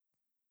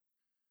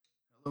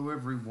Hello,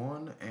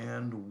 everyone,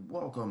 and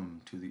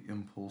welcome to the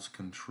Impulse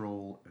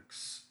Control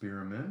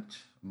Experiment.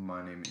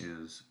 My name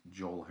is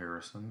Joel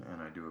Harrison,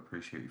 and I do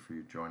appreciate you for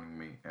you joining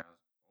me as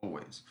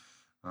always,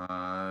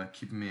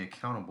 keeping me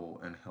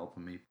accountable and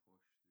helping me push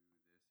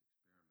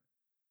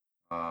through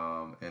this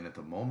experiment. And at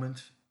the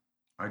moment,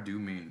 I do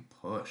mean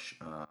push. This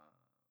thing is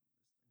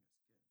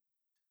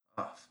getting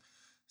tough.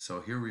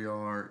 So here we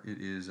are. It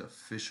is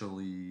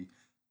officially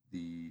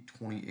the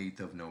 28th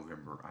of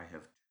November. I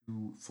have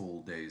 2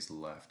 full days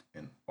left,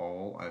 and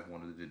all I've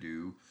wanted to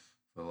do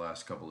for the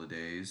last couple of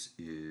days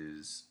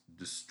is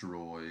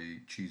destroy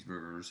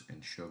cheeseburgers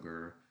and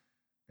sugar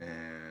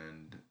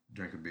and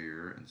drink a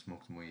beer and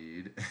smoke some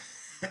weed.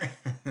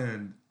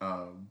 and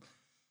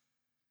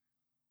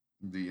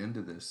the end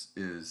of this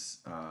is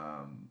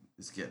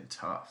getting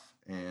tough,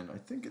 and I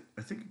think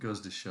it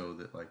goes to show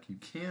that like you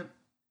can't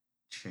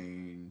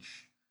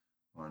change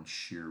on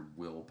sheer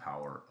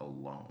willpower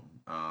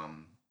alone.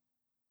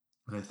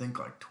 And I think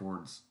like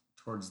towards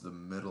the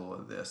middle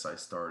of this, I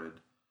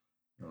started.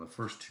 The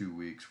first 2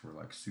 weeks were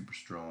like super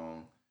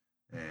strong,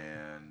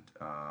 and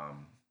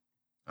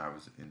I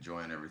was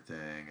enjoying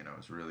everything, and I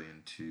was really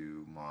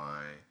into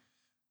my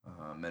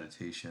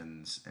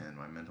meditations and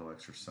my mental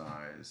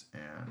exercise.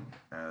 And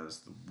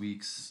as the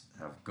weeks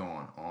have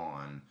gone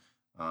on,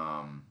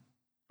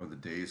 or the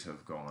days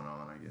have gone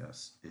on, I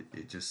guess,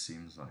 it just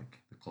seems like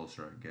the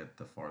closer I get,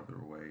 the farther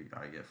away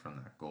I get from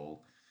that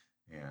goal.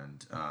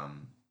 And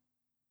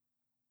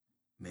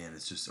man,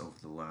 it's just over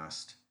the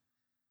last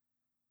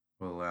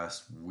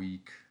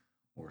week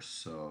or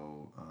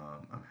so,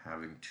 I'm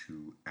having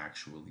to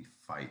actually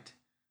fight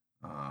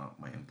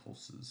my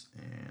impulses,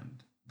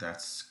 and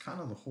that's kind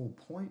of the whole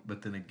point.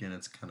 But then again,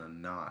 it's kind of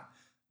not.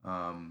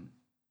 Um,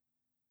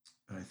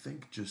 and I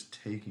think just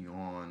taking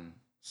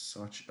on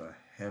such a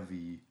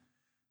heavy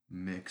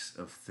mix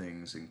of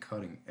things and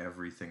cutting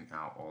everything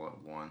out all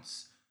at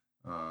once,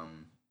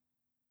 um,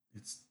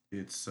 it's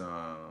you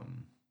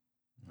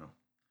know,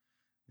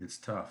 it's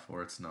tough,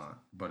 or it's not,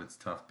 but it's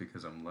tough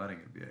because I'm letting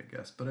it be, I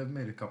guess. But I've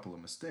made a couple of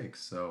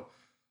mistakes, so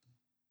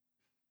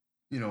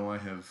I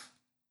have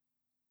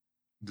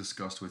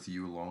discussed with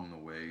you along the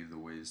way the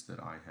ways that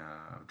I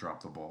have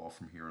dropped the ball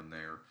from here and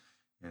there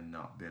and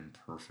not been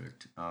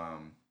perfect,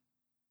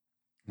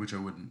 which I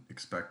wouldn't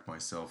expect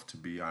myself to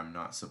be. I'm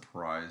not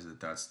surprised that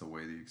that's the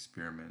way the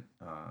experiment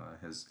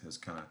has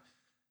kind of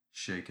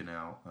shaken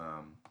out.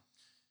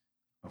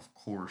 Of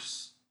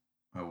course,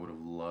 I would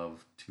have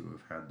loved to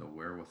have had the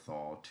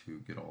wherewithal to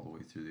get all the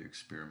way through the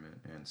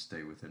experiment and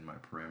stay within my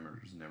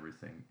parameters and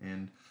everything.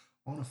 And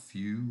on a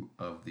few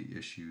of the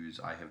issues,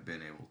 I have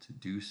been able to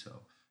do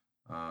so.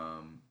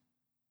 Um,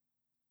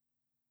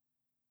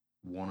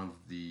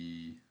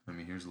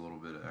 here's a little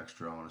bit of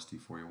extra honesty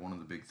for you. One of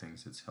the big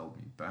things that's held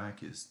me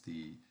back is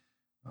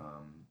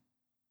um,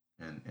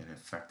 and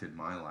affected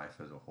my life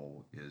as a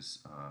whole is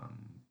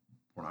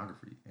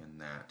pornography.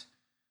 And that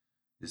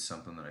is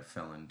something that I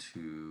fell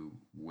into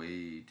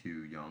way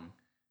too young.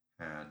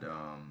 Had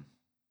I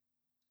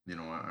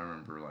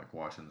remember like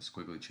watching the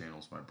squiggly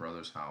channels at my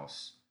brother's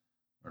house,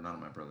 or not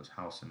at my brother's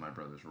house, in my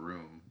brother's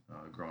room,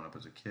 growing up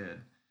as a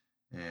kid.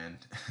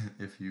 And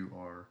if you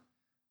are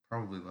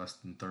probably less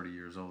than 30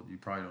 years old, you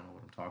probably don't know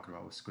what I'm talking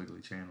about with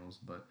squiggly channels.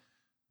 But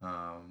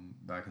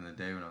back in the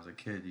day when I was a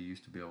kid, you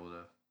used to be able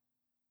to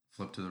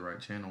flip to the right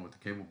channel with the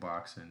cable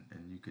box,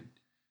 and you could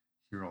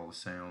hear all the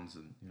sounds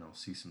and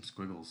see some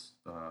squiggles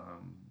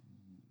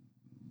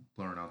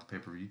blurring out the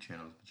pay-per-view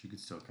channels, but you could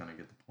still kind of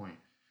get the point.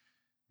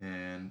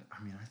 And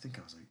I think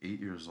I was like 8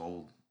 years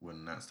old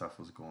when that stuff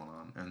was going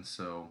on, and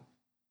so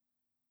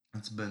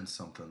it's been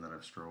something that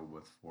I've struggled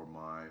with for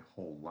my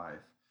whole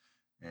life.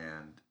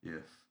 And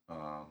if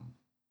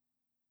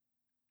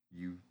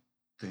you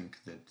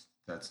think that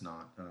that's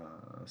not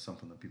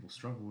something that people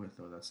struggle with,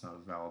 or that's not a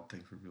valid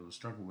thing for people to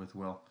struggle with,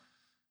 well,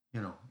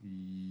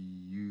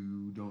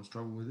 you don't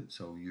struggle with it,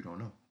 so you don't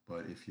know.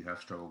 But if you have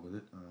struggled with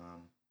it,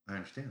 I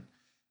understand.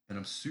 And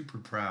I'm super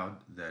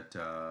proud that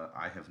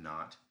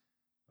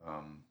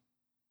um,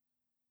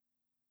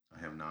 I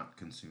have not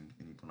consumed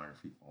any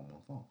pornography all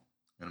month long,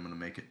 and I'm going to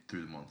make it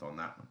through the month on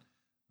that one.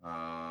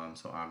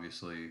 So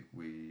obviously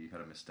we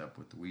had a misstep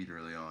with the weed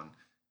early on,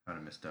 had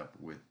a misstep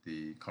with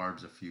the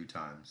carbs a few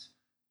times,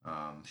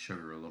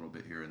 sugar a little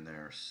bit here and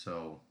there.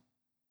 So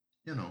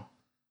you know,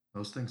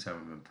 those things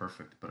haven't been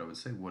perfect, but I would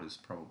say what is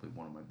probably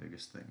one of my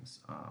biggest things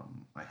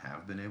I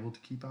have been able to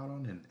keep out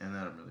on, and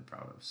that I'm really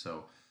proud of.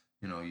 So,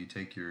 you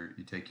take your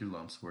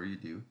lumps where you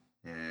do,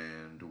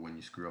 and when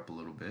you screw up a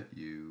little bit,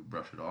 you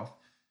brush it off,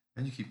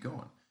 and you keep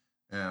going.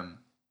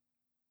 Um,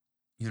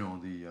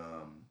 the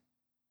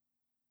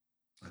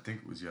I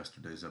think it was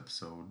yesterday's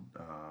episode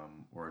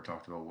where I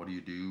talked about what do you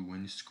do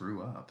when you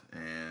screw up,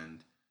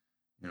 and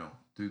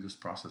through this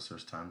process,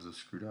 there's times I've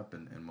screwed up,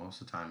 and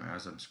most of the time,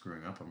 as I'm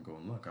screwing up, I'm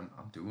going, look,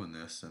 I'm doing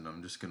this, and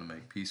I'm just going to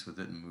make peace with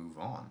it and move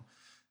on.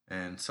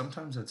 And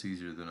sometimes that's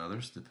easier than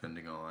others,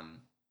 depending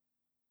on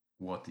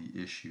what the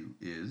issue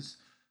is,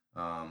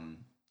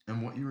 and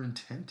what your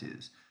intent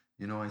is.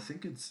 I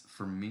think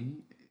for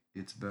me,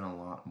 it's been a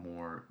lot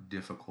more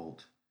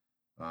difficult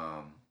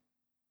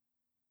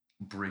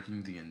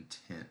breaking the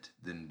intent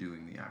than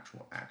doing the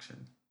actual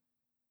action.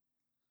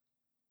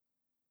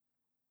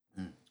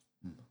 A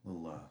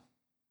little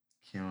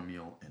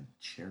chamomile and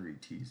cherry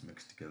teas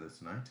mixed together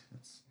tonight.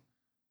 It's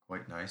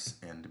quite nice,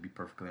 and to be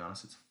perfectly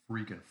honest, it's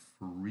freaking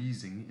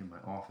freezing in my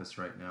office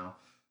right now.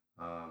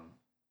 Um,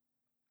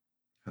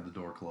 had the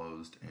door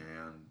closed,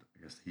 and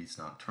I guess the heat's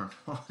not turned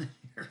on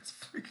here. It's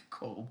freaking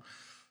cold.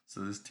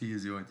 So this tea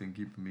is the only thing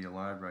keeping me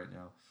alive right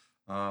now.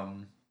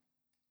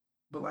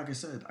 But like I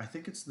said, I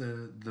think it's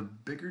the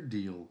bigger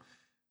deal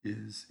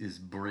is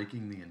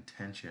breaking the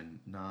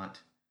intention, not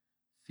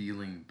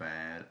feeling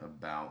bad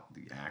about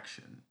the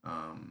action.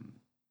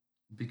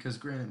 Because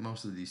granted,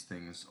 most of these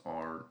things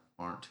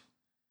aren't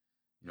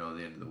the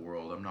end of the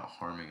world. I'm not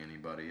harming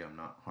anybody. I'm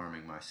not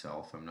harming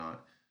myself. I'm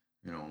not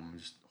I'm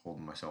just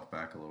holding myself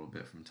back a little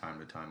bit from time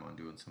to time on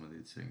doing some of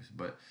these things.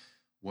 But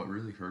what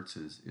really hurts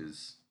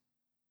is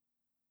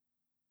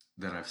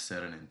that I've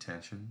set an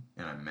intention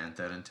and I meant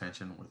that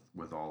intention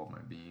with all of my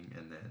being,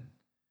 and then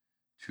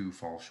to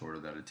fall short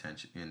of that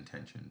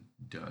intention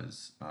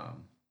does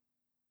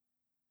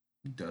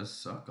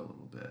suck a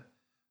little bit.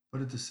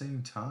 But at the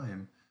same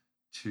time,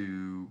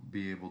 to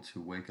be able to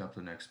wake up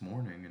the next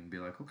morning and be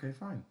like, okay,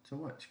 fine, so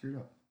what? Screwed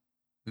up.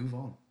 Move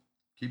on.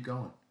 Keep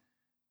going.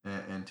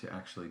 And to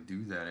actually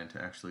do that and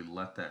to actually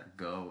let that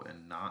go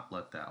and not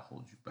let that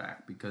hold you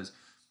back. Because,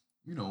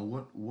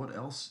 what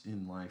else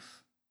in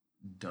life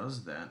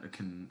does that? It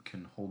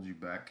can hold you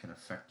back, can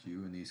affect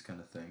you and these kind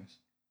of things.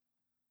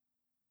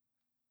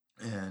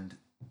 And,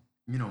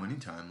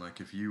 anytime, like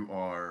if you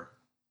are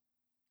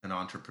an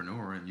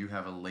entrepreneur and you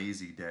have a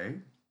lazy day,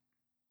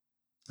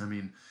 I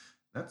mean,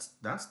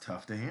 that's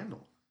tough to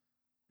handle.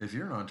 If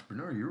you're an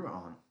entrepreneur, you're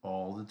on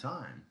all the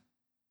time.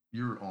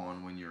 You're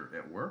on when you're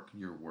at work,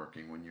 you're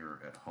working when you're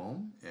at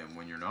home, and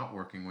when you're not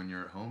working when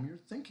you're at home, you're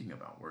thinking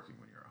about working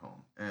when you're at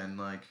home. And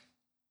like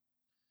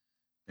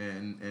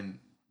and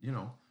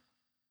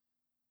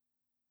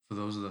for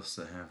those of us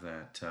that have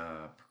that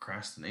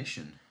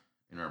procrastination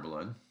in our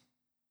blood,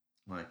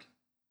 like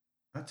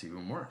that's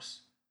even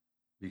worse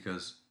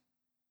because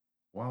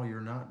while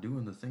you're not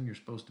doing the thing you're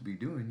supposed to be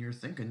doing, you're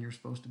thinking you're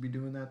supposed to be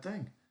doing that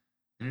thing.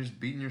 And you're just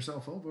beating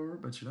yourself up over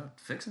it, but you're not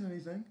fixing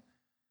anything.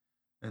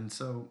 And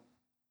so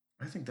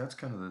I think that's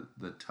kind of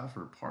the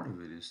tougher part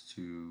of it is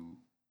to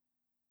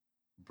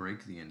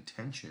break the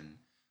intention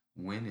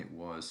when it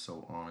was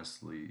so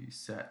honestly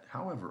set.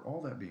 However,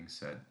 all that being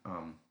said,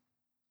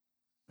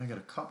 I got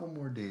a couple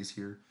more days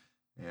here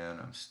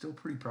and I'm still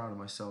pretty proud of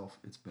myself.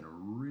 It's been a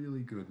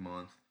really good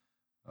month.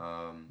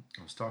 I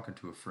was talking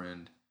to a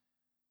friend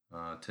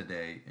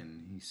today,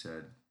 and he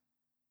said,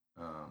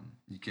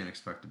 you can't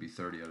expect to be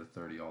 30 out of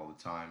 30 all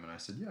the time. And I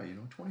said, yeah,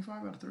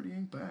 25 out of 30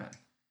 ain't bad.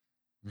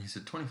 And he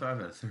said, 25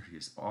 out of 30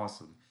 is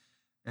awesome.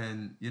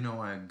 And,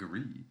 I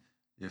agree.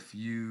 If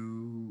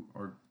you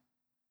are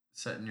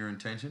setting your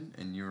intention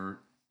and you're,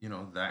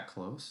 that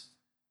close,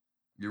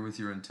 you're with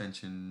your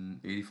intention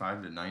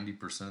 85 to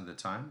 90% of the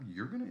time,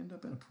 you're going to end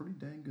up in a pretty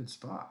dang good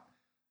spot.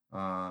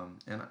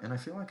 And I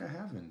feel like I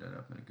have ended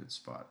up in a good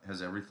spot.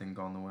 Has everything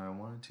gone the way I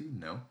wanted to?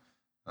 No.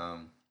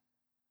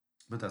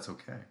 But that's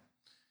okay.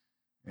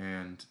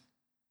 And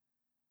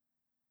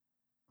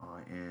I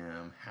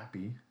am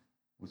happy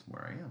with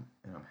where I am,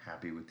 and I'm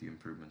happy with the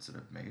improvements that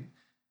I've made.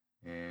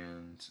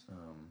 And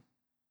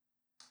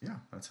yeah,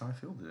 that's how I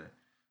feel today.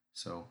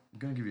 So I'm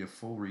going to give you a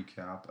full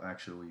recap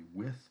actually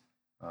with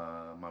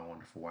my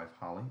wonderful wife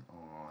Holly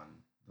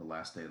on the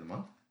last day of the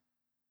month.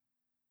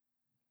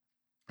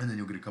 And then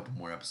you'll get a couple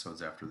more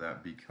episodes after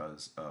that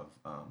because of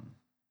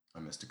I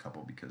missed a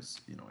couple because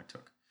I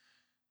took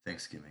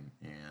Thanksgiving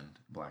and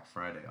Black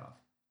Friday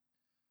off.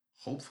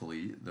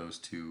 Hopefully, those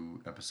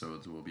two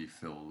episodes will be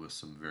filled with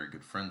some very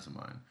good friends of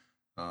mine.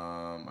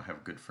 I have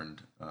a good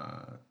friend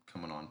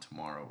coming on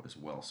tomorrow as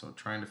well. So,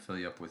 trying to fill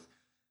you up with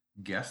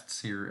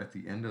guests here at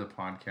the end of the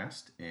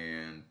podcast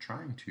and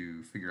trying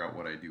to figure out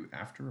what I do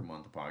after a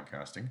month of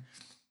podcasting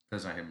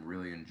because I am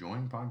really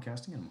enjoying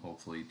podcasting and I'm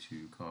hopefully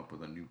to come up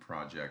with a new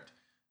project.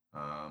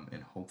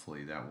 And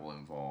hopefully, that will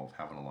involve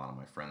having a lot of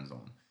my friends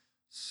on.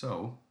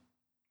 So,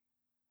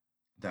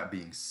 that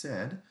being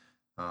said,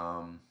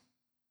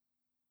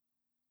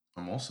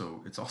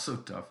 it's also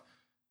tough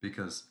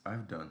because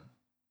I've done,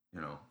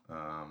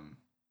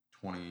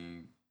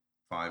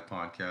 25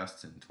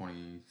 podcasts in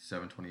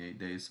 27, 28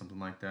 days, something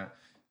like that.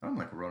 I'm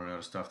like running out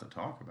of stuff to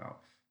talk about.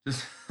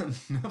 Just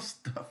enough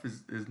stuff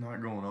is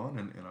not going on.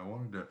 And I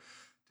wanted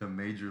to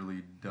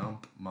majorly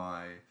dump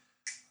my,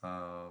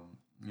 I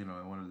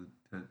wanted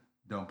to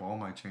dump all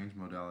my change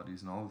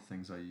modalities and all the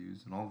things I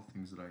use and all the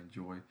things that I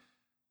enjoy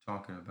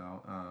talking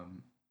about.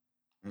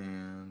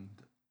 And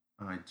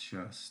I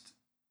just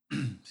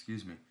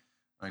excuse me.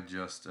 I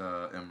just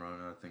am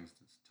running out of things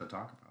to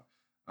talk about.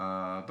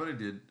 But I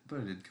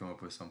did come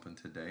up with something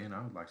today, and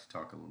I would like to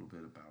talk a little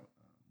bit about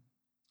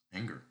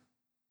anger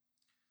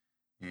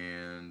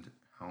and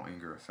how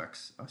anger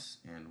affects us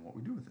and what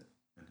we do with it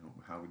and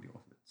how we deal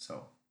with it.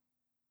 So,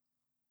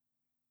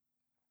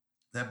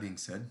 that being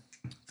said,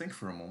 think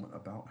for a moment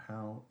about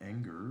how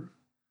anger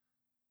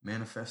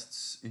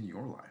manifests in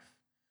your life.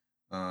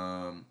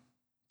 Um,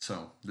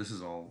 so this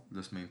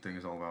main thing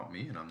is all about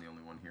me, and I'm the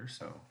only one here.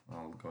 So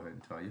I'll go ahead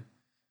and tell you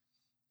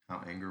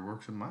how anger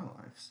works in my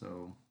life.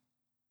 So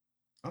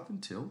up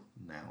until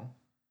now,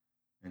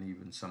 and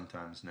even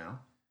sometimes now,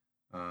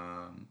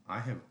 I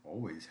have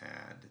always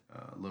had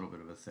a little bit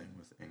of a thing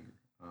with anger.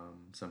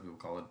 Some people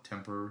call it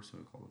temper,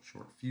 some people call it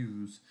short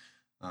fuse.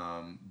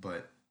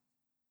 But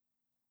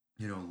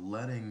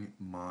letting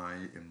my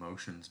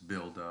emotions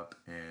build up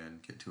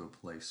and get to a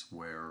place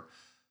where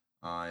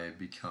I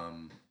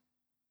become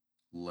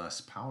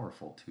less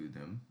powerful to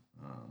them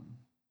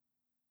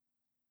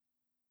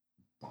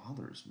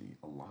bothers me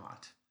a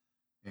lot.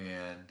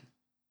 And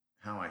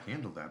how I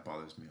handle that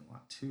bothers me a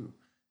lot too.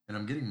 And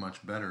I'm getting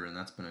much better, and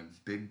that's been a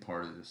big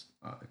part of this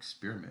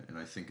experiment. And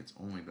I think it's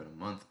only been a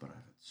month, but I've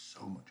had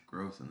so much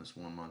growth in this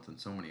 1 month, and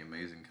so many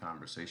amazing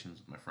conversations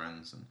with my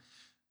friends,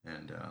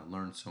 and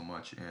learned so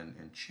much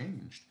and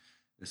changed,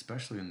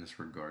 especially in this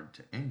regard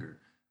to anger.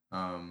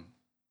 Um,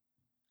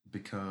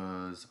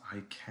 because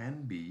I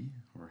can be,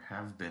 or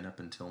have been up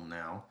until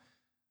now,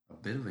 a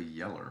bit of a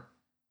yeller.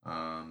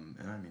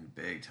 And I mean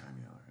big time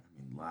yeller. I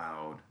mean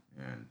loud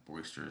and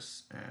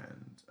boisterous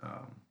and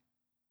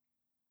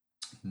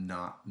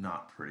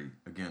not pretty.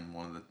 Again,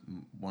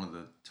 one of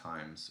the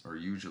times, or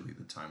usually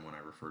the time when I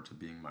refer to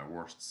being my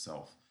worst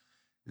self,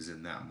 is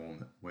in that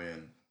moment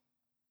when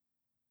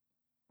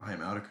I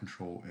am out of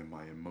control and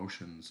my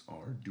emotions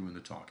are doing the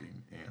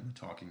talking, and the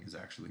talking is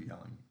actually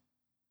yelling,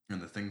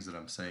 and the things that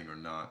I'm saying are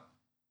not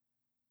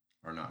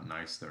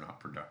nice. They're not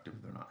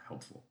productive. They're not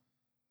helpful.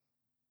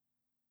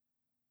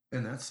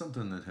 And that's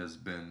something that has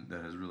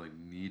really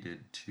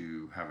needed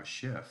to have a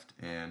shift,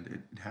 and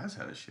it has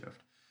had a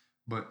shift.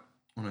 But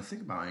when I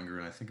think about anger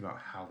and I think about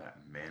how that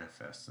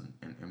manifests, and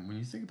when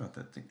you think about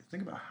that,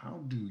 think about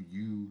how do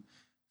you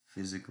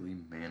physically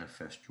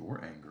manifest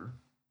your anger,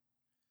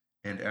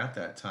 and at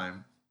that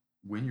time,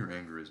 when your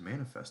anger is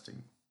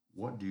manifesting,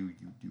 what do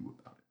you do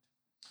about it?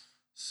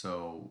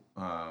 So,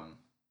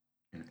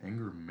 an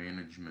anger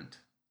management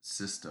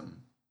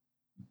system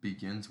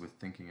begins with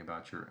thinking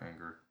about your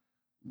anger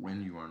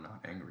when you are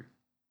not angry.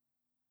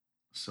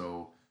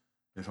 So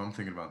if I'm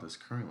thinking about this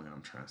currently and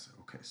I'm trying to say,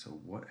 okay, so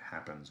what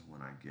happens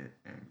when I get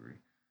angry?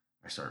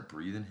 I start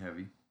breathing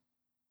heavy.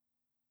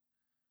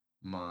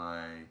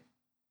 My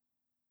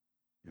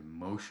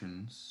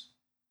emotions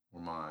or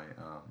my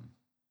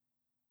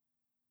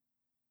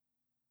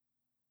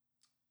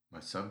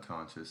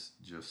subconscious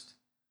just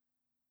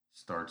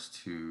starts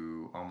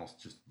to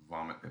almost just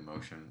vomit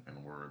emotion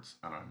and words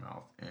out of my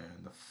mouth.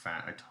 And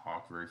I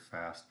talk very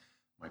fast.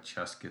 My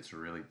chest gets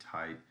really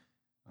tight.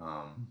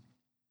 Um,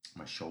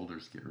 my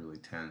shoulders get really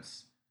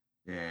tense,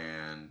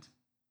 and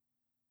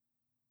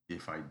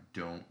if I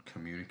don't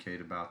communicate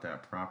about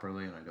that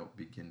properly and I don't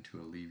begin to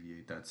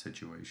alleviate that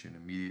situation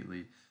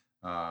immediately,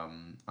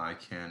 I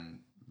can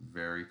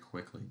very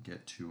quickly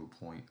get to a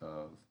point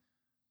of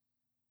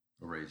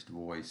a raised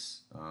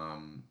voice,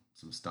 some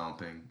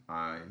stomping.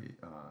 I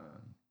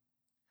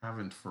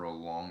haven't for a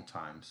long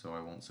time, so I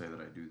won't say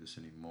that I do this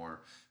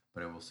anymore,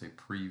 but I will say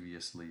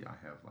previously I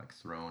have like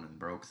thrown and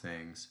broke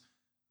things.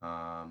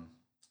 Um,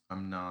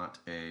 I'm not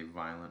a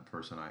violent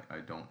person. I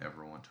don't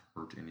ever want to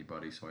hurt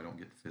anybody, so I don't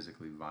get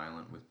physically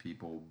violent with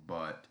people,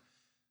 but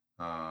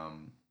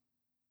um,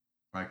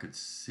 I could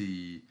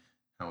see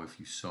how if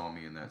you saw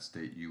me in that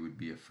state, you would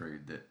be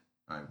afraid that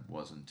I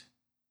wasn't,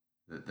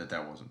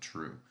 that wasn't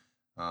true.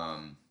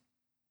 Um,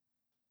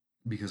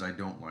 because I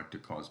don't like to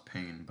cause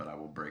pain, but I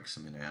will break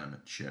some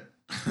inanimate shit.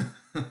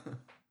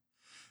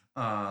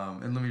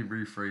 And let me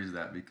rephrase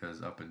that,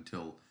 because up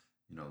until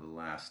the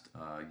last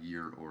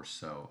year or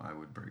so, I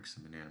would break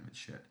some inanimate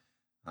shit.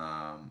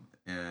 And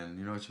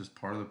it's just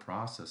part of the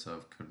process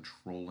of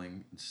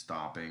controlling and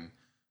stopping,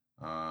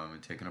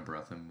 and taking a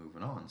breath and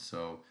moving on.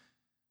 So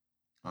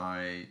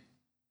I,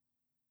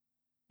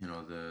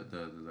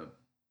 the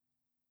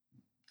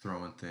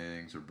throwing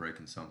things or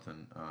breaking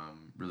something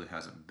really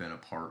hasn't been a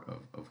part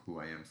of who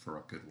I am for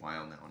a good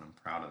while now, and I'm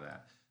proud of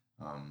that.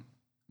 Um,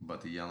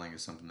 but the yelling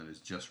is something that has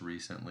just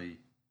recently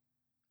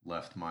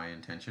left my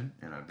intention,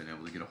 and I've been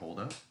able to get a hold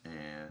of.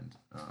 And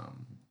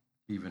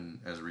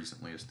even as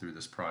recently as through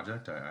this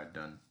project, I've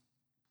done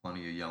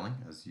plenty of yelling,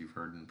 as you've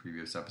heard in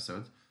previous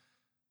episodes.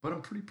 But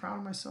I'm pretty proud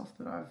of myself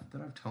that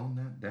I've toned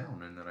that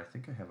down, and that I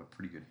think I have a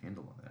pretty good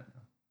handle on that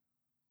now.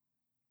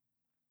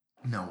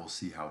 Now we'll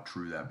see how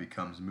true that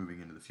becomes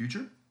moving into the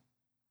future.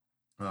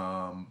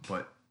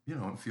 But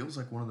it feels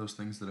like one of those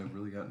things that I've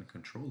really gotten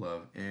control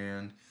of,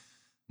 and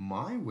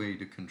my way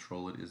to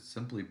control it is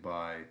simply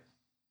by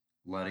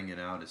letting it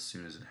out as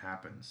soon as it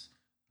happens.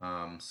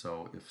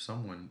 So if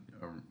someone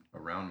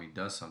around me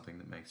does something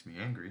that makes me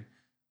angry,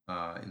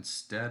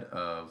 instead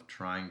of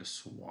trying to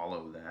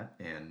swallow that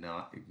and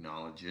not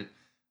acknowledge it,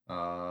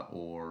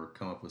 or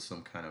come up with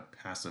some kind of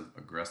passive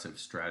aggressive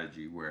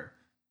strategy where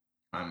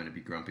I'm going to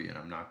be grumpy and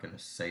I'm not going to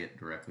say it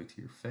directly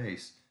to your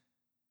face,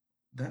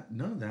 that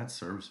none of that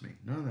serves me.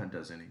 None of that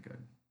does any good.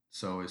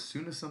 So as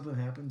soon as something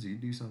happens, you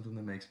do something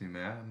that makes me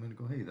mad, I'm going to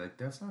go, hey,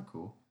 that's not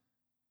cool.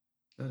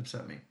 That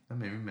upset me. That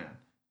made me mad.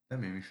 That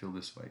made me feel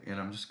this way. And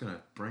I'm just going to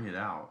bring it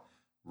out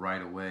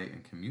right away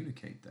and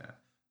communicate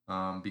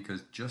that.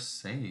 Because just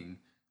saying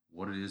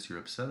what it is you're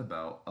upset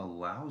about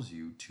allows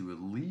you to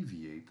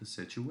alleviate the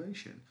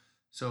situation.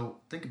 So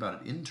think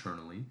about it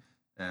internally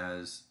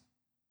as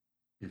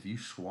if you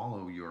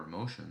swallow your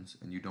emotions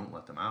and you don't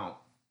let them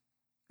out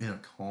in a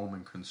calm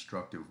and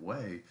constructive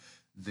way,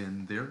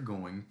 then they're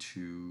going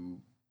to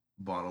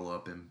bottle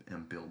up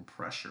and build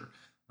pressure.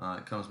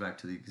 It comes back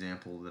to the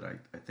example that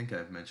I think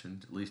I've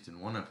mentioned, at least in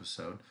one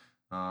episode,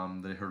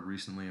 that I heard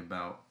recently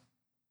about,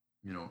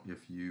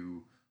 if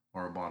you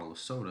are a bottle of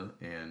soda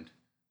and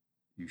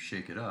you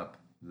shake it up,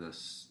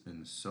 this in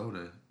the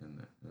soda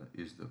and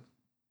is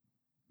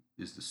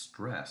the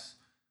stress.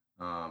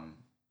 Um,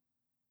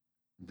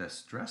 the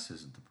stress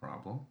isn't the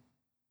problem.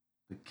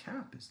 The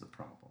cap is the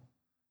problem.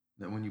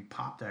 That when you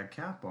pop that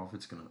cap off,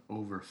 it's going to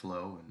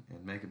overflow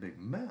and make a big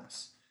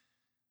mess.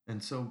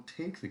 And so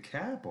take the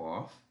cap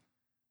off,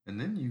 and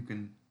then you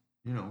can,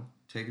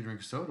 take a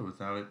drink of soda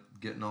without it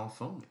getting all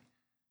foamy.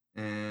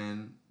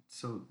 And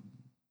so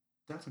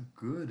that's a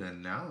good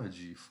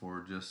analogy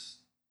for just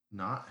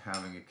not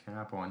having a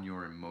cap on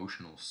your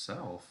emotional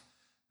self,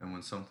 and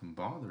when something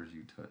bothers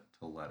you,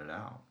 to let it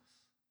out.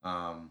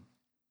 Um,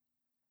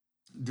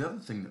 the other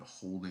thing that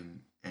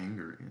holding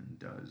anger in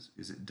does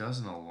is it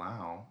doesn't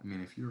allow, I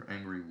mean, if you're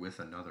angry with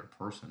another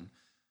person,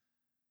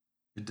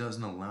 it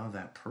doesn't allow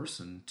that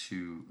person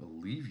to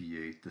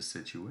alleviate the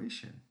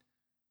situation.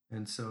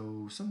 And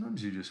so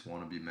sometimes you just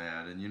want to be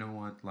mad. And you know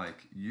what?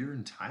 Like, you're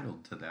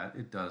entitled to that.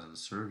 It doesn't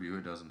serve you,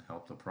 it doesn't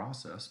help the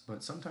process.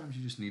 But sometimes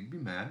you just need to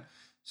be mad.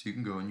 So you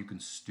can go and you can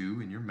stew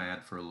and you're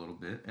mad for a little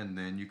bit and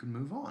then you can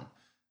move on.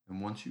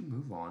 And once you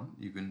move on,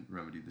 you can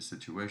remedy the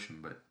situation.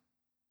 But,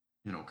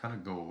 kind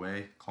of go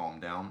away, calm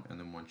down. And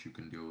then once you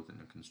can deal with it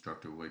in a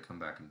constructive way, come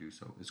back and do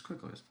so as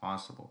quickly as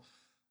possible.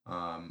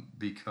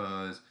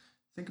 Because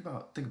think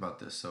about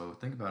this. So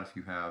think about if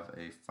you have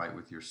a fight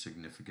with your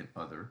significant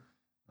other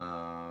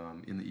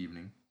in the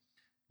evening.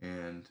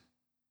 And,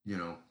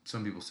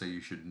 some people say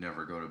you should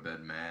never go to bed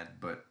mad,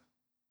 but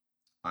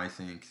I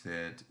think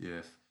that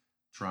if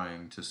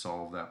trying to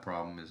solve that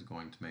problem is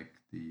going to make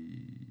the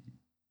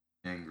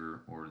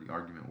anger or the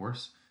argument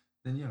worse,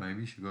 then yeah,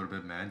 maybe you should go to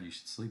bed mad. You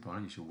should sleep on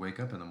it. You should wake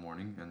up in the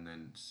morning and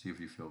then see if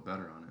you feel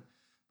better on it.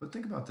 But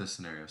think about this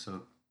scenario.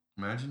 So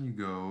imagine you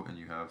go and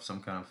you have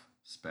some kind of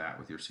spat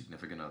with your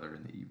significant other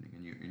in the evening,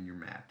 and you're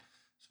mad.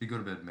 So you go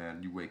to bed mad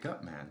and you wake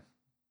up mad,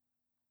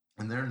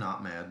 and they're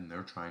not mad and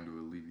they're trying to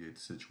alleviate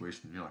the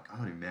situation. And you're like, I'm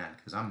gonna be mad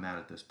because I'm mad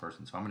at this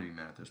person, so I'm gonna be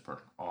mad at this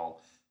person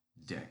all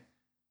day,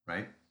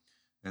 right?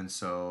 And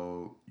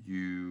so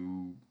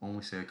you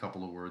only say a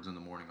couple of words in the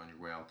morning on your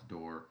way out the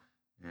door,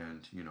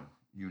 and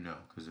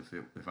because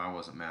if I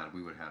wasn't mad,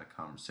 we would have had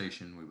a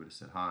conversation. We would have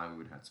said hi. We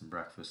would have had some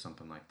breakfast,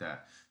 something like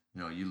that.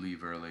 You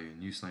leave early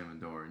and you slam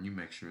the door and you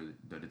make sure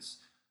that it's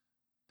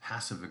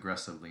passive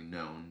aggressively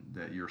known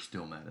that you're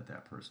still mad at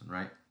that person,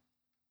 right?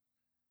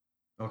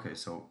 Okay,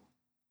 so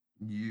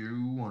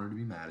you wanted to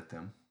be mad at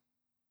them,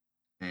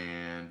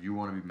 and you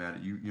want to be mad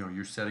at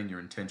you're setting your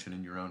intention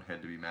in your own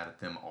head to be mad at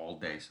them all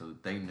day so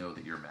that they know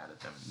that you're mad at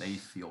them and they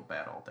feel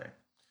bad all day.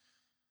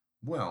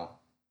 Well,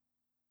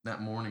 that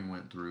morning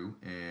went through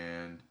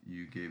and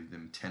you gave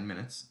them 10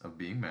 minutes of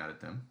being mad at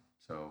them.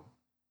 So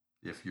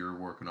if you're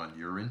working on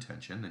your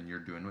intention, then you're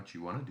doing what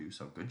you want to do,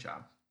 so good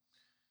job.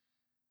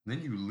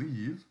 Then you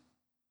leave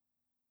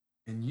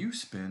and you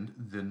spend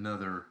the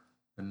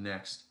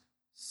next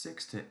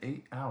 6 to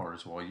 8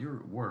 hours while you're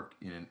at work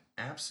in an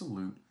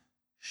absolute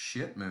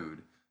shit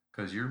mood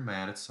because you're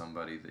mad at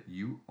somebody that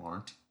you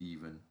aren't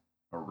even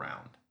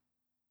around.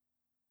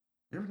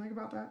 You ever think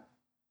about that?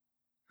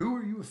 Who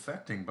are you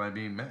affecting by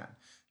being mad?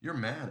 You're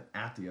mad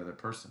at the other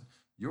person.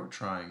 You're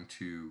trying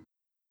to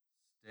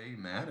stay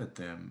mad at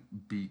them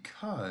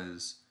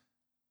because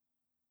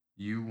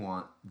you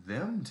want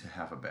them to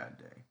have a bad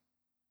day.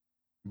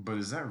 But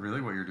is that really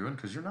what you're doing?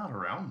 Because you're not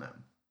around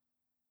them.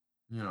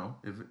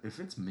 If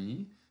it's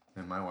me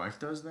and my wife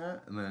does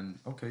that, and then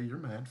okay, you're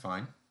mad,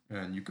 fine,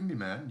 and you can be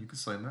mad, you can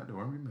slam that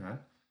door and be mad,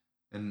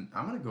 and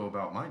I'm gonna go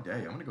about my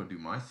day. I'm gonna go do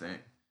my thing,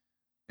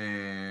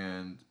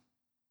 and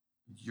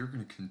you're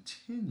gonna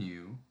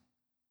continue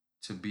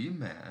to be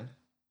mad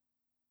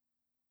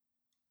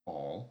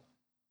all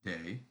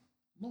day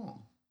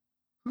long.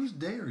 Whose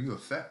day are you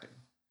affecting?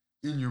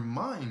 In your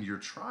mind, you're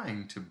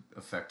trying to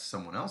affect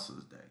someone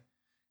else's day.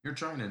 You're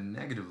trying to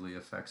negatively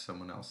affect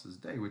someone else's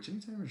day, which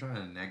anytime you're trying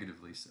to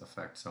negatively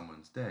affect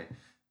someone's day,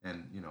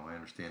 and I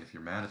understand if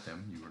you're mad at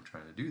them, you weren't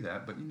trying to do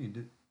that, but you need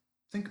to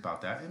think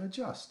about that and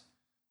adjust.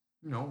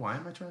 Why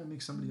am I trying to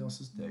make somebody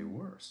else's day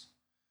worse?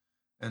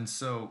 And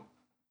so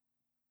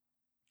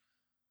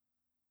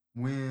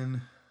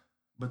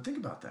but think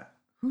about that.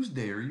 Whose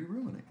day are you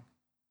ruining?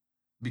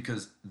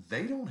 Because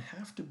they don't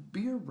have to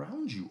be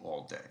around you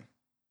all day,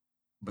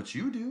 but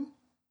you do.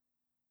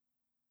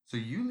 So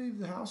you leave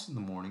the house in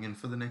the morning, and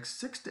for the next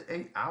 6 to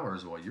 8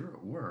 hours while you're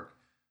at work,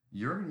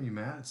 you're going to be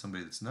mad at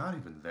somebody that's not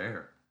even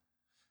there.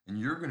 And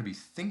you're going to be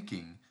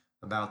thinking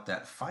about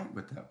that fight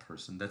with that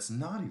person that's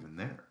not even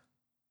there.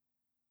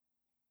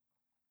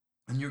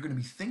 And you're going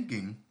to be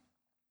thinking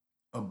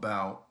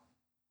about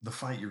the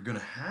fight you're going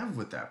to have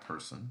with that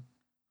person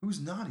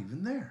who's not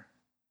even there.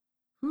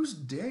 Whose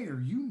day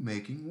are you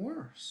making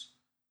worse?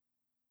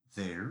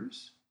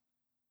 Theirs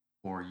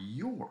or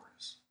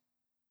yours?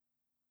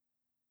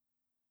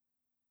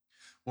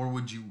 Or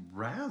would you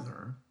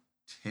rather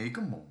take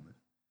a moment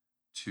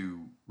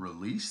to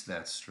release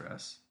that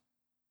stress,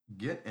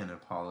 get an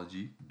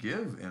apology,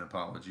 give an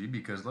apology,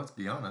 because let's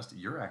be honest,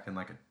 you're acting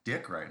like a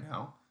dick right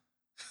now.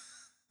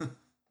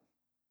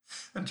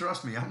 And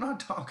trust me, I'm not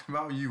talking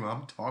about you,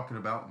 I'm talking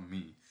about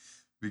me,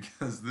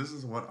 because this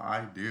is what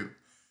I do.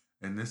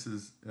 And this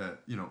is,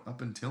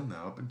 up until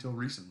now, up until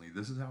recently,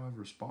 this is how I've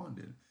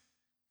responded.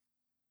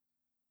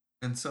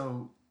 And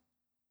so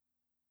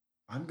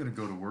I'm going to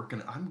go to work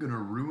and I'm going to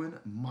ruin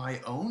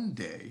my own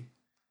day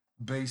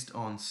based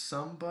on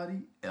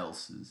somebody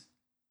else's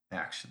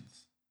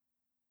actions.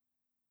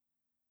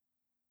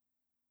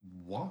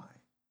 Why?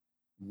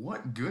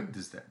 What good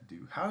does that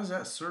do? How does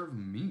that serve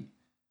me?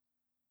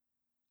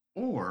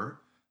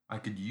 Or I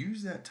could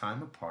use that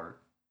time apart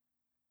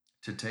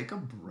to take a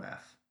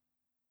breath,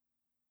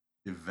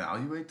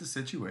 evaluate the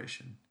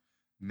situation.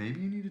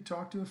 Maybe you need to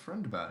talk to a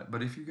friend about it.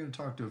 But if you're going to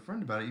talk to a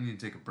friend about it, you need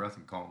to take a breath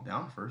and calm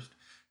down first.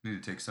 You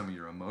need to take some of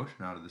your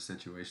emotion out of the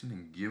situation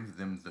and give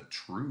them the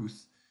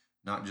truth,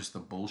 not just the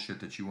bullshit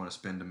that you want to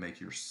spend to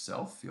make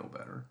yourself feel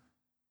better.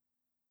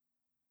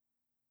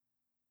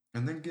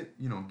 And then get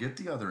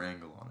the other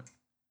angle on it.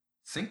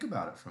 Think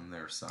about it from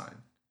their side.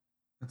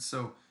 That's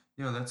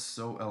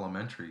so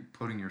elementary,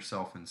 putting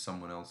yourself in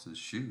someone else's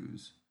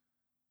shoes.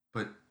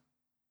 But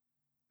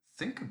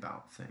think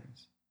about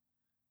things.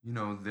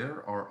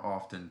 There are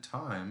often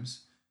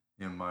times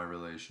in my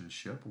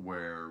relationship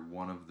where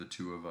one of the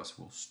two of us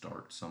will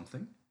start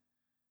something,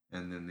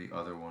 and then the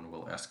other one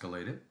will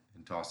escalate it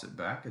and toss it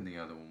back, and the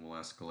other one will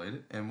escalate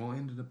it, and we'll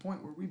end at a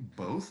point where we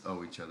both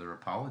owe each other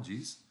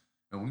apologies,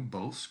 and we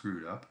both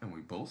screwed up, and we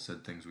both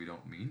said things we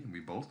don't mean, and we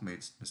both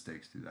made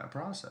mistakes through that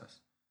process.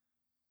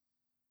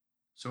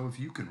 So if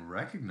you can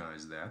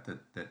recognize that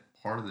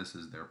part of this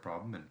is their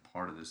problem and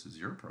part of this is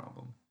your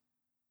problem,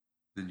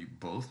 then you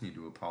both need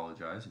to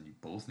apologize and you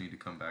both need to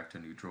come back to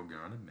neutral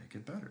ground and make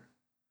it better.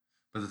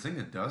 But the thing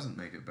that doesn't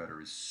make it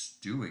better is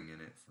stewing in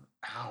it for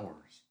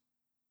hours,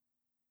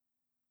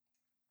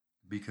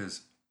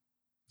 because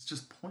it's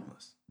just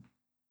pointless.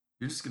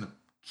 You're just going to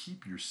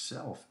keep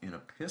yourself in a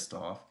pissed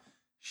off,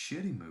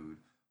 shitty mood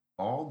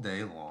all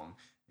day long,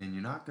 and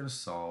you're not going to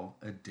solve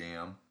a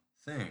damn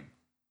thing.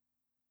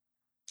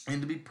 And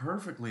to be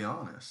perfectly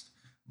honest,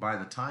 by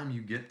the time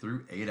you get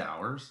through 8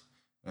 hours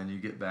and you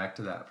get back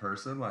to that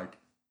person, like,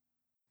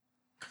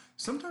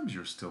 sometimes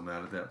you're still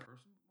mad at that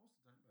person. Most of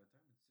the time, by the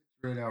time it's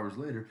 6 or 8 hours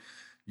later,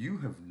 you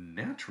have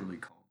naturally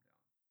calmed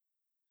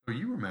down. So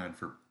you were mad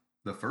for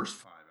the first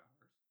 5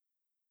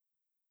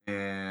 hours,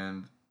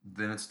 and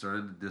then it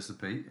started to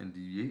dissipate and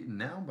deviate. And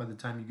now, by the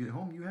time you get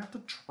home, you have to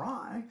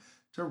try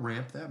to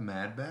ramp that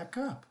mad back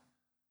up.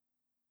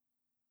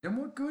 And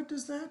what good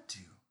does that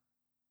do?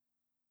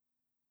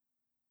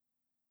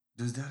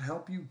 Does that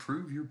help you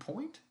prove your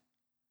point?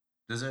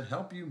 Does that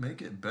help you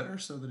make it better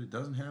so that it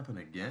doesn't happen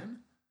again?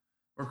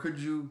 Or could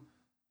you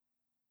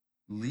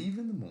leave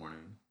in the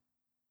morning,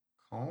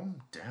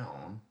 calm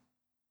down?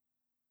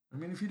 I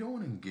mean, if you don't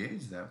want to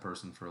engage that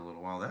person for a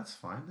little while, that's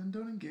fine. Then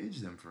don't engage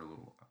them for a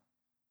little while.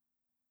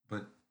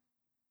 But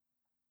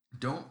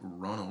don't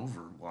run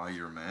over while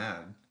you're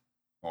mad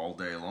all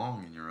day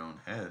long in your own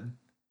head.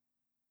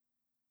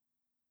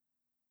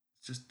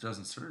 It just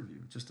doesn't serve you.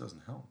 It just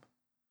doesn't help.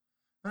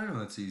 I know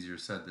that's easier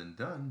said than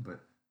done,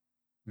 but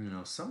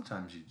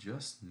sometimes you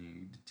just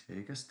need to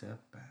take a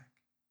step back,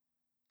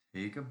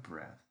 take a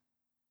breath,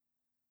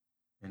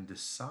 and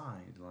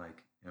decide,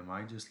 like, am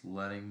I just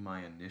letting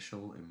my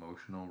initial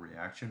emotional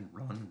reaction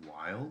run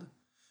wild?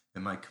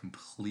 Am I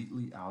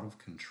completely out of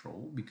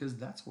control? Because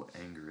that's what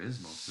anger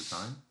is most of the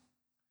time.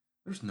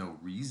 There's no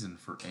reason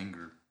for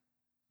anger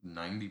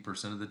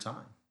 90% of the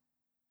time.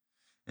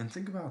 And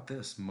think about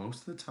this,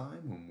 most of the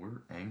time when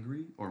we're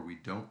angry or we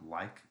don't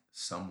like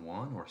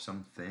someone or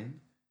something,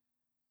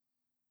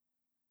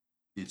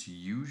 it's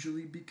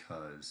usually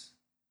because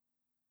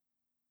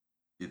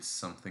it's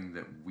something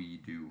that we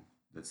do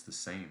that's the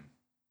same.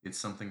 It's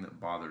something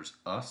that bothers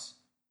us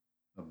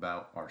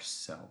about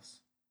ourselves.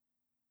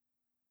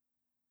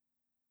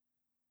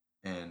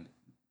 And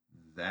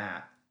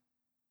that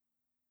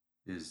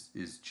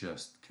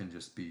can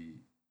just be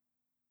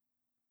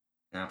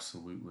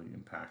absolutely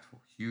impactful,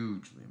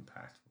 hugely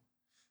impactful.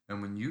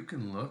 And when you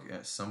can look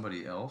at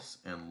somebody else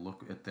and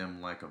look at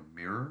them like a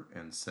mirror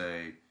and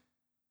say,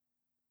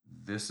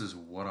 this is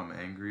what I'm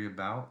angry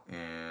about,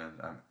 and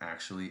I'm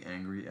actually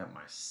angry at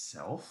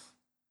myself,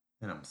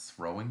 and I'm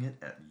throwing it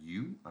at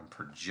you, I'm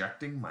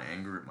projecting my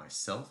anger at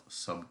myself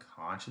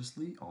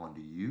subconsciously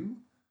onto you,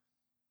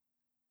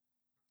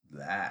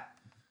 that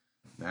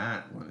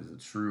one is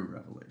a true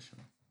revelation.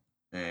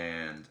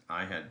 And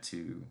I had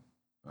to,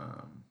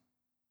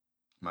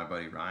 my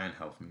buddy Ryan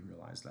helped me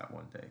realize that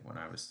one day when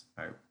I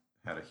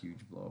had a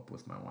huge blow up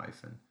with my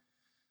wife, and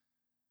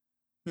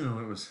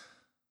it was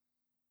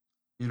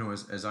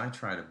as I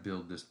try to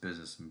build this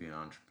business and be an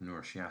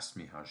entrepreneur, she asks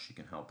me how she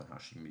can help and how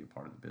she can be a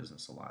part of the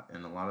business a lot.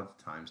 And a lot of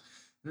the times,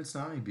 and it's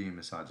not me being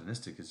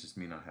misogynistic, it's just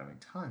me not having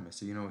time. I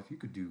say, if you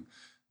could do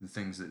the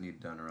things that need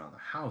done around the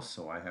house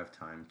so I have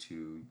time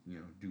to,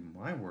 do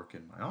my work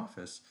in my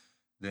office,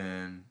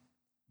 then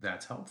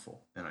that's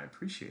helpful. And I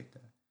appreciate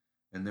that.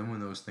 And then when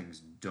those things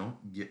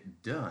don't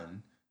get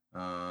done,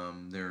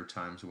 there are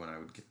times when I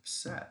would get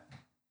upset,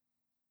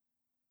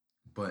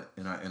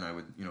 and I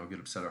would get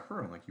upset at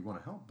her. I'm like, you want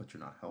to help, but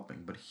you're not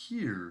helping. But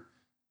here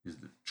is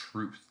the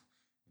truth,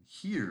 and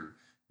here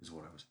is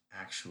what I was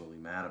actually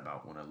mad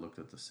about when I looked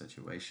at the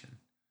situation,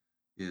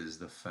 is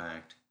the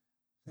fact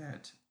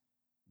that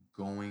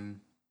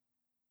going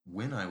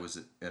when I was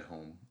at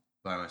home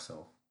by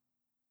myself,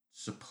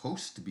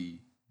 supposed to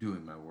be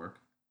doing my work,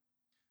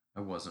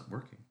 I wasn't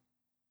working.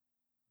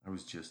 I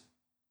was just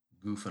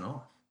goofing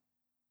off,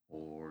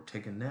 or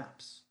taking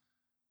naps,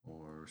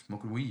 or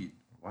smoking weed,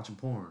 or watching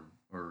porn,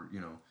 or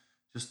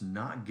just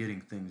not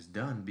getting things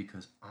done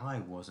because I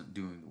wasn't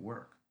doing the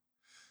work.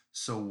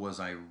 So was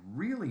I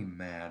really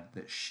mad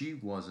that she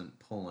wasn't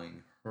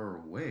pulling her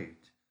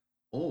weight,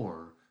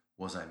 or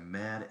was I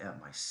mad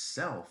at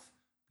myself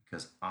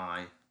because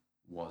I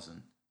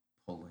wasn't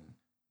pulling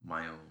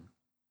my own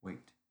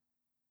weight?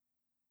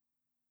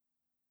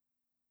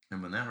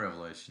 And when that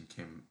revelation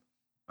came,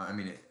 I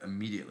mean,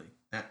 immediately,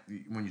 that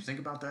when you think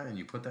about that and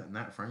you put that in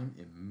that frame,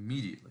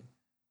 immediately,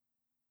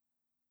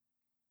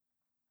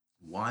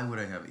 why would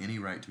I have any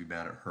right to be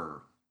mad at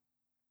her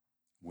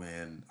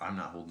when I'm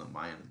not holding up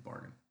my end of the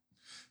bargain?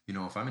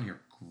 If I'm in here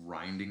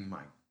grinding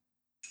my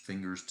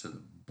fingers to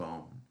the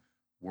bone,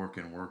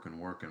 working, working,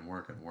 working,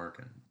 working,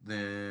 working,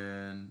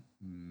 then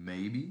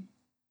maybe.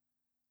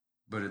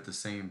 But at the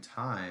same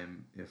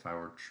time, if I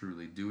were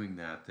truly doing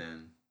that,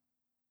 then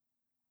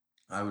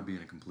I would be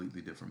in a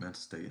completely different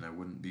mental state and I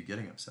wouldn't be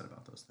getting upset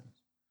about those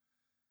things.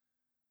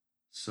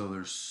 So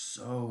there's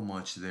so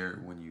much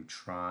there when you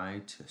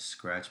try to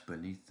scratch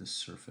beneath the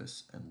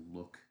surface and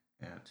look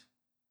at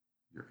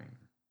your anger.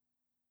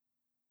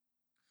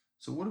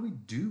 So what do we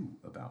do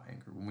about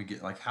anger when we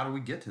get, like, how do we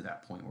get to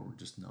that point where we're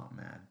just not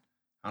mad?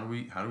 How do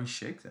we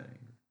shake that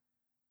anger?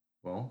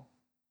 Well,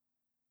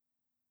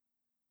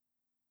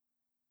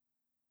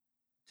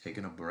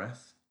 taking a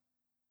breath,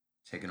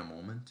 taking a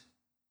moment,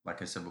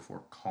 like I said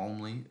before,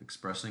 calmly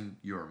expressing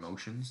your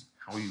emotions,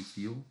 how you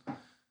feel.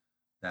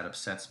 That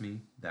upsets me,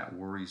 that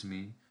worries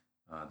me,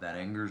 that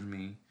angers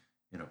me,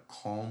 in a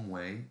calm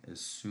way as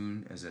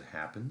soon as it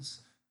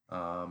happens.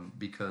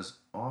 Because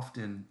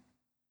oftentimes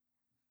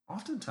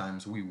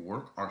we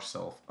work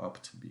ourselves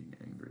up to being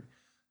angry.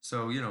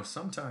 So,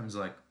 sometimes,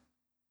 like,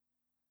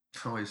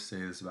 I always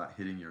say this about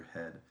hitting your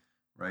head,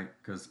 right?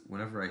 Because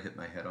whenever I hit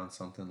my head on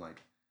something,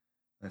 like,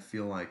 I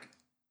feel like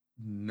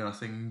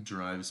nothing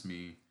drives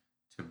me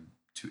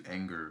to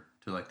anger,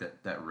 to like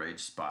that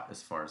rage spot,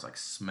 as far as like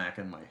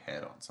smacking my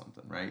head on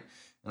something, right?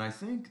 And I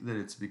think that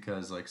it's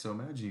because, like, so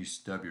imagine you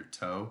stub your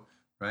toe,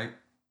 right?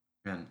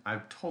 And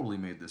I've totally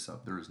made this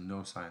up. There is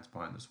no science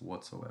behind this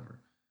whatsoever,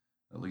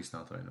 at least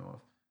not that I know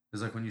of.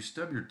 It's like when you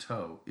stub your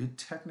toe, it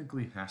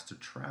technically has to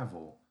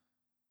travel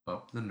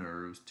up the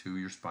nerves to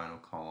your spinal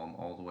column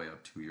all the way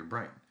up to your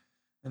brain.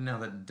 And now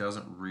that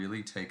doesn't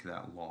really take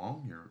that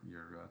long.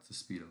 At the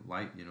speed of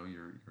light.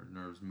 Your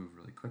nerves move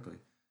really quickly,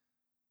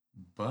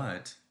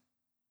 but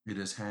it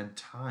has had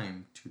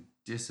time to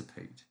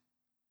dissipate.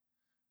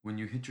 When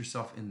you hit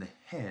yourself in the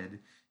head,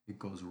 it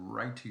goes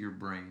right to your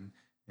brain,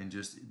 and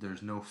just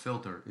there's no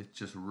filter. It's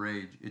just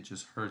rage. It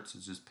just hurts.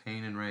 It's just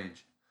pain and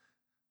rage.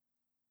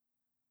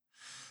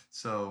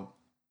 So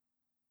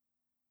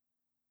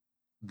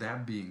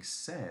that being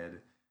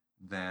said,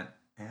 that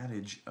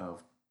adage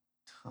of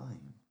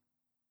time,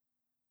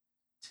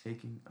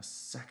 taking a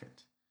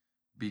second,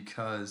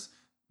 because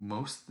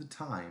most of the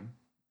time,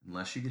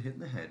 unless you get hit in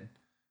the head,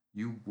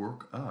 you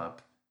work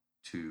up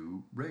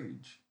to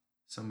rage.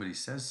 Somebody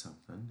says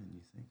something and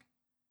you think,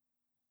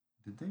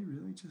 did they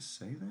really just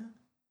say that?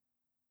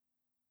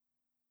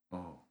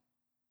 Oh,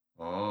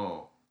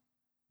 oh.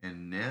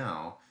 And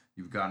now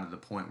you've gotten to the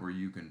point where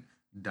you can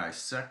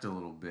dissect a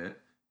little bit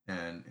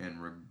and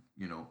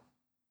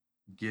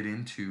get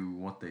into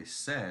what they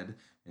said,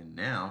 and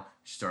now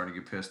you're starting to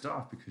get pissed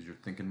off because you're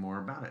thinking more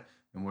about it.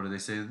 And what do they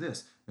say to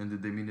this? And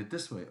did they mean it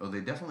this way? Oh,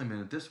 they definitely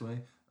meant it this way.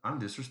 I'm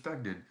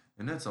disrespected,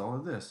 and that's all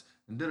of this.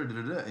 And da da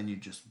da da. And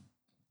it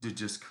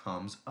just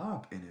comes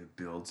up, and it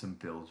builds and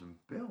builds and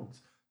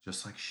builds,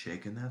 just like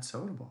shaking that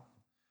soda bottle.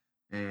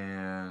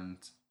 And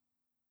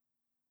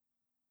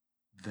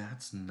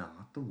that's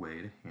not the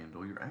way to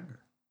handle your anger.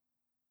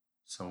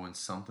 So when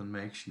something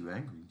makes you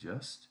angry,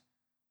 just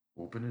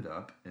open it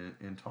up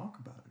and talk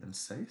about it and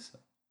say so.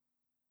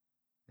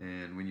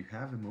 And when you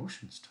have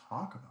emotions,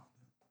 talk about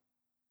them.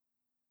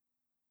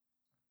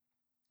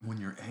 When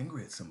you're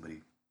angry at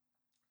somebody,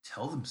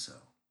 tell them so.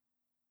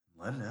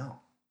 Let it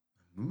out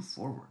and move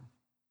forward.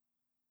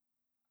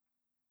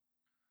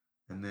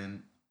 And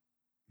then,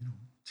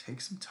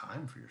 take some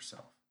time for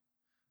yourself.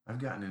 We've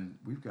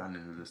gotten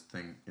into this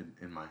thing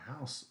in my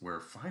house where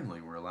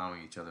finally we're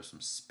allowing each other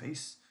some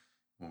space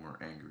when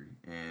we're angry.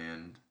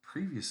 And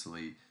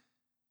previously,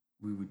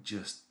 we would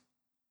just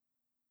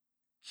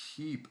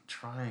keep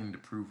trying to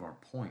prove our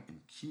point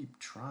and keep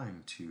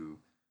trying to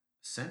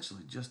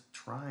essentially just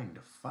trying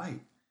to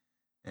fight.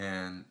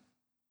 And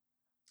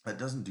that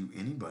doesn't do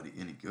anybody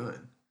any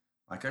good.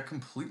 Like, I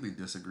completely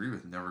disagree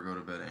with never go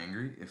to bed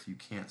angry if you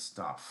can't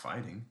stop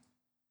fighting.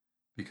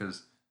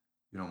 Because,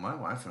 my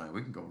wife and I,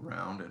 we can go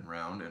round and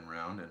round and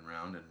round and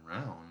round and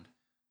round.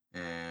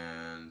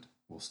 And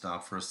we'll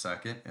stop for a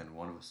second, and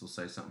one of us will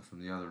say something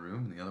from the other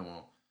room, and the other one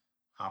will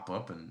hop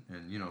up and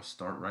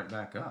start right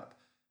back up.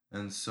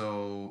 And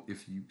so,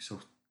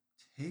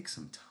 take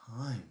some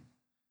time.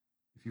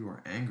 If you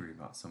are angry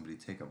about somebody,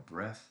 take a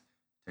breath,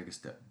 take a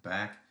step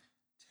back,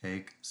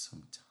 take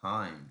some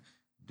time.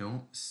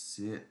 Don't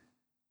sit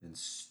and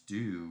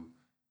stew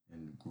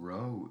and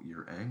grow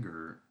your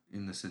anger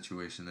in the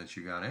situation that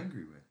you got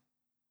angry with.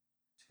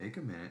 Take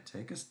a minute,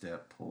 take a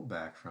step, pull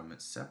back from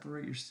it,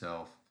 separate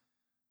yourself,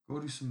 go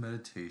do some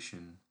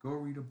meditation, go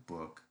read a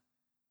book,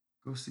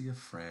 go see a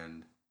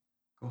friend,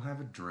 go have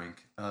a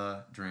drink,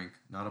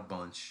 not a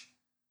bunch.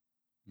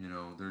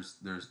 There's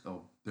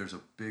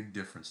a big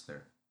difference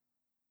there.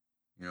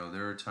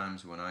 There are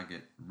times when I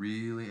get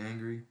really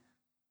angry.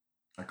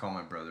 I call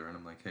my brother and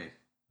I'm like, "Hey,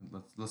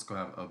 let's go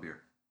have a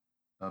beer,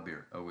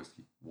 a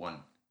whiskey,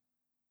 one,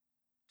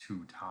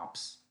 two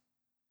tops."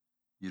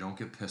 You don't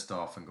get pissed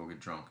off and go get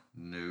drunk.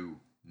 No,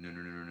 no,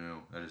 no, no, no,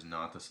 no. That is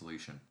not the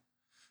solution.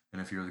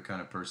 And if you're the kind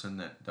of person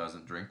that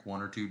doesn't drink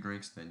one or two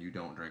drinks, then you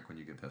don't drink when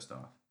you get pissed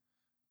off,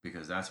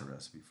 because that's a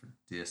recipe for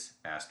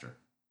disaster.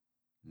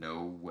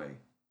 No way.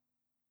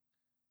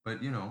 But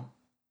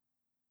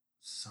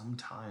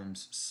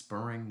sometimes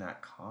spurring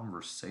that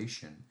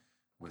conversation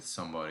with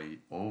somebody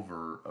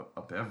over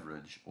a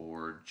beverage,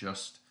 or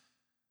just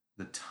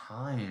the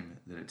time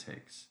that it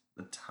takes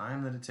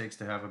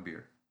to have a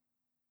beer,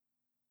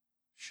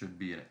 should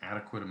be an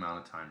adequate amount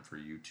of time for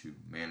you to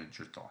manage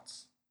your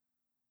thoughts.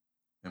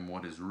 And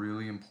what is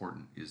really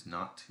important is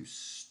not to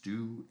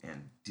stew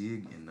and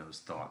dig in those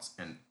thoughts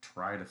and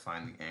try to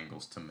find the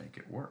angles to make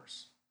it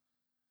worse.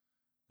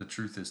 The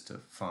truth is to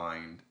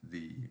find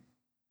the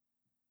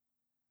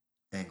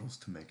angles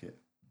to make it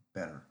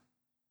better.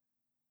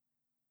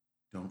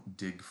 Don't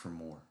dig for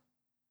more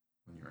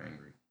when you're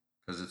angry,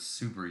 because it's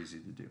super easy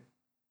to do.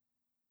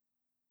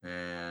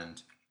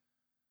 And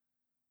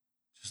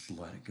just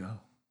let it go.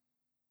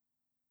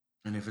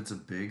 And if it's a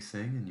big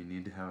thing and you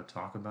need to have a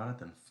talk about it,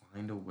 then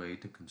find a way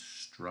to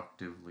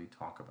constructively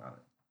talk about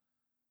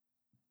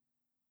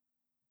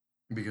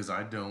it. Because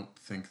I don't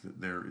think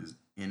that there is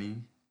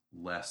any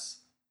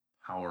less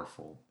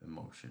powerful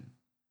emotion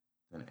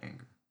than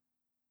anger.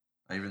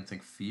 I even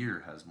think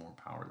fear has more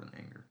power than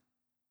anger.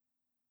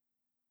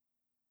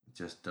 It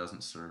just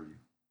doesn't serve you.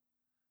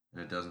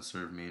 And it doesn't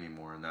serve me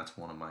anymore. And that's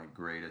one of my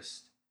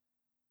greatest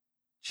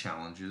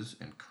challenges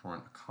and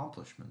current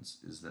accomplishments,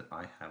 is that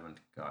I haven't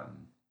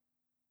gotten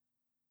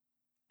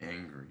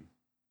angry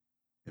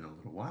in a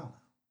little while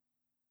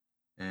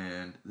now.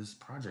 And this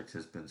project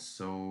has been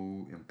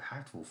so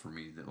impactful for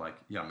me that, like,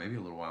 yeah, maybe a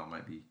little while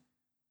might be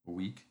a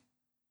week,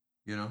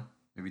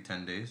 maybe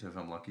 10 days if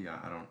I'm lucky.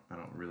 I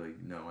don't really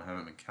know. I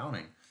haven't been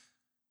counting,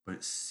 but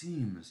it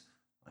seems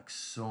like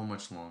so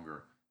much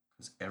longer,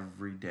 because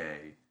every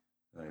day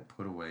that I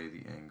put away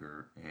the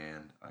anger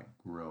and I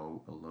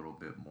grow a little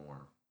bit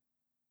more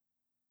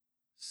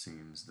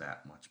seems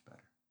that much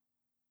better.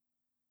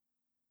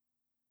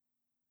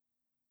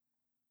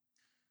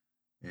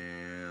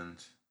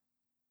 And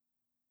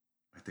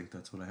I think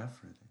that's what I have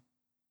for today.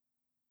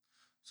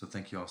 So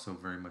thank you all so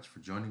very much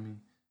for joining me,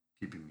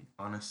 keeping me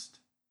honest.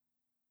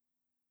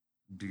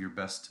 Do your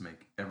best to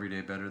make every day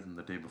better than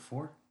the day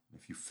before.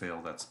 If you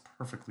fail, that's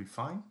perfectly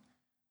fine,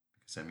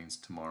 because that means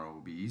tomorrow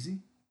will be easy.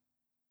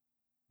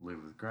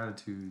 Live with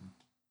gratitude,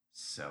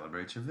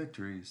 celebrate your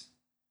victories,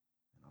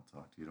 and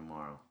I'll talk to you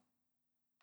tomorrow.